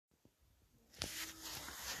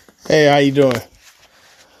Hey, how you doing?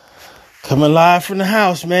 Coming live from the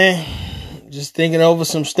house, man. Just thinking over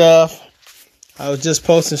some stuff. I was just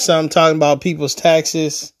posting something talking about people's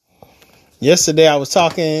taxes. Yesterday I was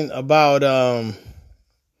talking about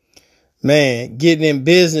getting in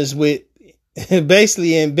business with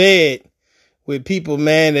basically in bed with people,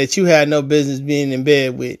 man, that you had no business being in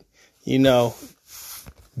bed with,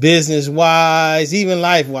 business wise, even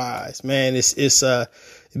life wise, man.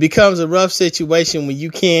 It becomes a rough situation when you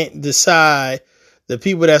can't decide the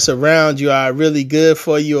people that's around you are really good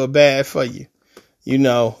for you or bad for you,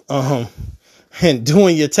 and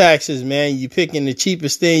doing your taxes, man. You picking the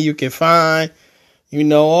cheapest thing you can find.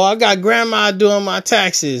 I got grandma doing my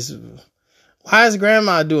taxes. Why is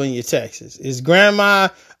grandma doing your taxes? Is grandma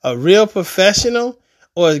a real professional,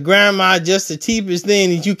 or is grandma just the cheapest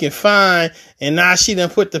thing that you can find? And now she done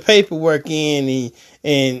put the paperwork in,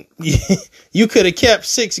 and you could have kept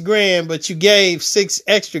 $6,000, but you gave $6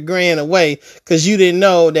 extra grand away because you didn't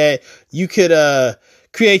know that you could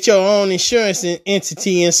create your own insurance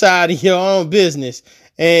entity inside of your own business,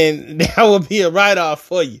 and that would be a write-off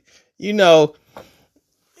for you.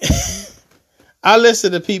 I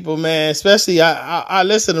listen to people, man, especially I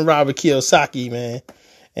listen to Robert Kiyosaki, man.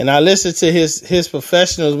 And I listen to his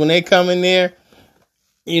professionals when they come in there,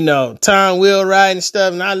 time wheelwright and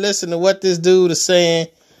stuff. And I listen to what this dude is saying,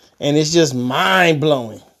 and it's just mind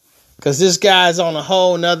blowing because this guy's on a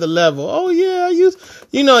whole nother level. Oh yeah, you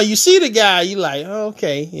see the guy, you like, oh,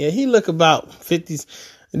 okay, yeah, he look about 50s.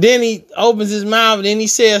 And then he opens his mouth and then he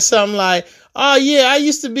says something like, oh yeah, I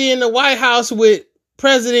used to be in the White House with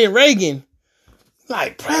President Reagan.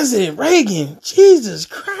 Like, President Reagan, Jesus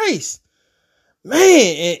Christ.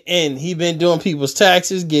 Man, and he been doing people's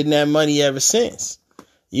taxes, getting that money ever since,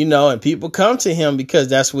 and people come to him because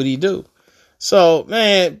that's what he do. So,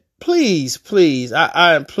 man, please,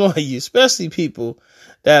 I implore you, especially people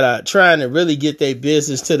that are trying to really get their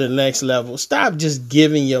business to the next level. Stop just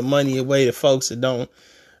giving your money away to folks that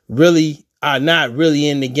are not really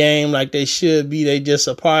in the game like they should be. They just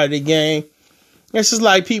a part of the game. It's just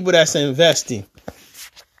like people that's investing.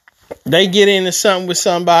 They get into something with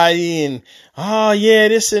somebody and, oh yeah,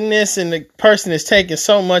 this and this, and the person is taking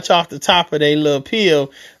so much off the top of their little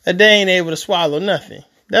pill that they ain't able to swallow nothing.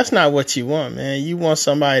 That's not what you want, man. You want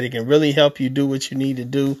somebody that can really help you do what you need to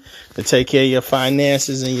do to take care of your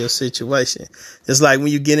finances and your situation. It's like when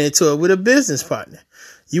you get into it with a business partner.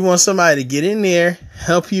 You want somebody to get in there,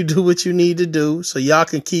 help you do what you need to do so y'all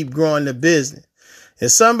can keep growing the business.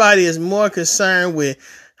 If somebody is more concerned with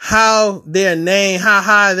how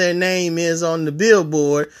high their name is on the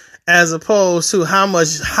billboard, as opposed to how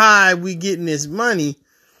much high we getting this money,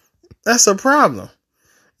 that's a problem.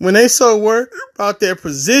 When they so worried about their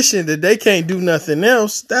position that they can't do nothing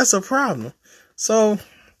else, that's a problem. So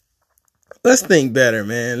let's think better,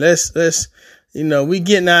 man. Let's we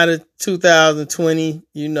getting out of 2020,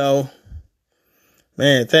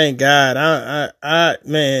 man, thank God.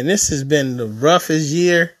 Man, this has been the roughest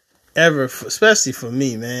year ever, especially for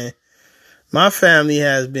me, man. My family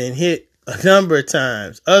has been hit a number of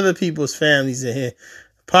times. Other people's families are hit.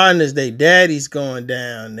 Partners, they daddies going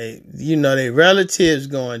down. They relatives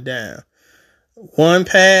going down. One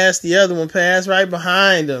passed, the other one passed right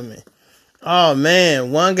behind them. And, oh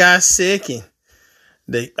man, one got sick and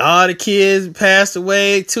all the kids passed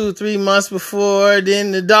away 2-3 months before.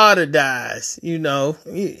 Then the daughter dies.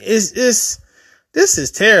 This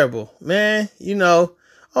is terrible, man.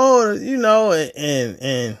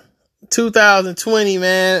 And 2020,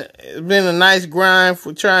 man, it's been a nice grind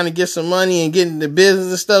for trying to get some money and getting the business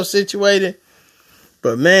and stuff situated.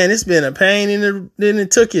 But man, it's been a pain in the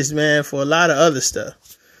tuchus, man, for a lot of other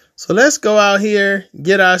stuff. So let's go out here,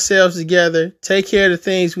 get ourselves together, take care of the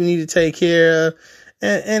things we need to take care of,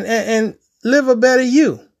 and live a better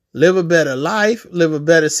you, live a better life, live a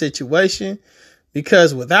better situation.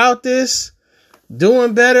 Because without this,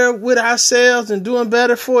 doing better with ourselves and doing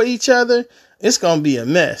better for each other, it's going to be a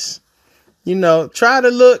mess. Try to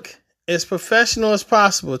look as professional as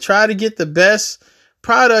possible. Try to get the best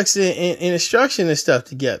products and instruction and stuff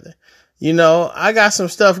together. I got some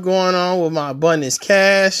stuff going on with my Abundance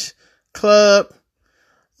Cash Club.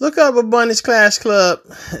 Look up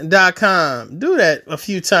AbundanceCashClub.com. Do that a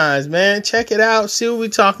few times, man. Check it out. See what we're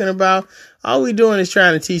talking about. All we're doing is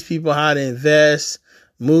trying to teach people how to invest,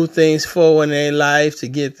 move things forward in their life to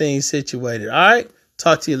get things situated. All right.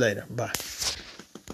 Talk to you later. Bye.